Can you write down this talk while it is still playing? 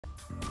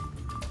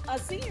A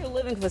senior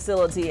living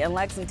facility in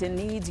Lexington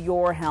needs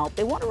your help.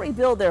 They want to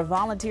rebuild their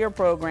volunteer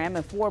program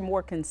and form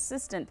more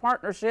consistent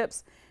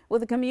partnerships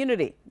with the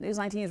community. News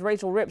 19's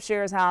Rachel Ripp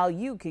shares how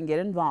you can get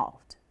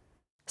involved.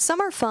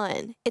 Summer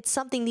fun. It's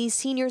something these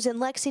seniors in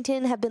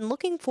Lexington have been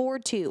looking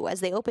forward to as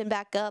they open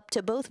back up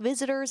to both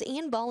visitors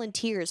and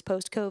volunteers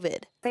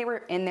post-COVID. They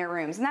were in their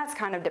rooms, and that's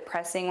kind of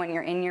depressing when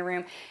you're in your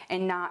room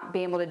and not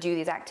be able to do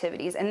these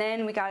activities. And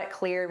then we got it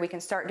cleared. We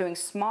can start doing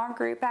small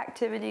group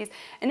activities,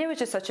 and it was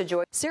just such a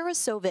joy. Sarah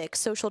Sovic,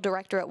 social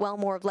director at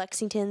Wellmore of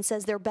Lexington,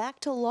 says they're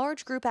back to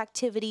large group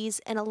activities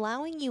and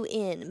allowing you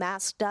in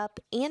masked up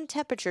and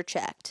temperature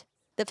checked.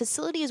 The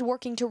facility is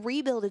working to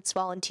rebuild its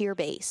volunteer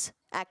base.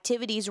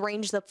 Activities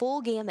range the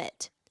full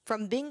gamut,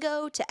 from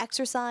bingo to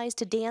exercise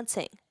to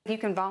dancing. You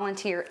can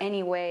volunteer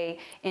any way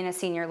in a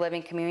senior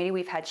living community.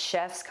 We've had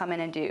chefs come in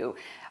and do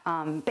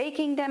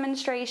baking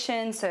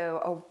demonstrations,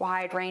 so a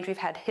wide range. We've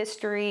had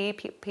history,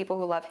 people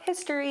who love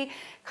history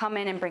come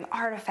in and bring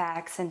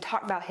artifacts and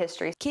talk about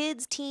history.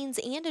 Kids, teens,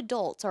 and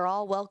adults are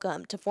all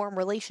welcome to form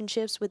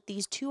relationships with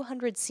these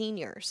 200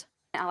 seniors.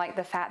 I like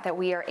the fact that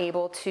we are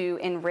able to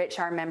enrich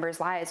our members'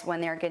 lives when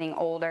they're getting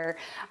older.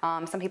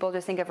 Some people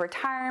just think of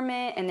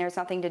retirement and there's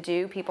nothing to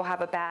do. People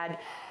have a bad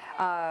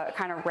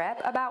kind of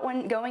rep about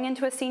when going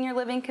into a senior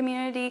living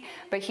community,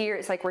 but here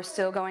it's like we're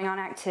still going on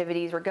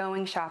activities, we're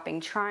going shopping,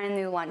 trying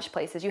new lunch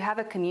places. You have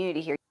a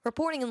community here.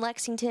 Reporting in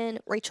Lexington,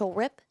 Rachel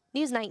Ripp,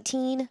 News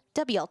 19,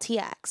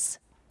 WLTX.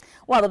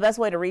 Well, the best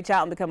way to reach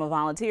out and become a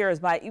volunteer is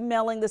by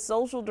emailing the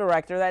social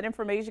director. That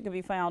information can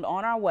be found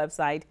on our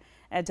website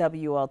at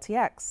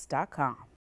WLTX.com.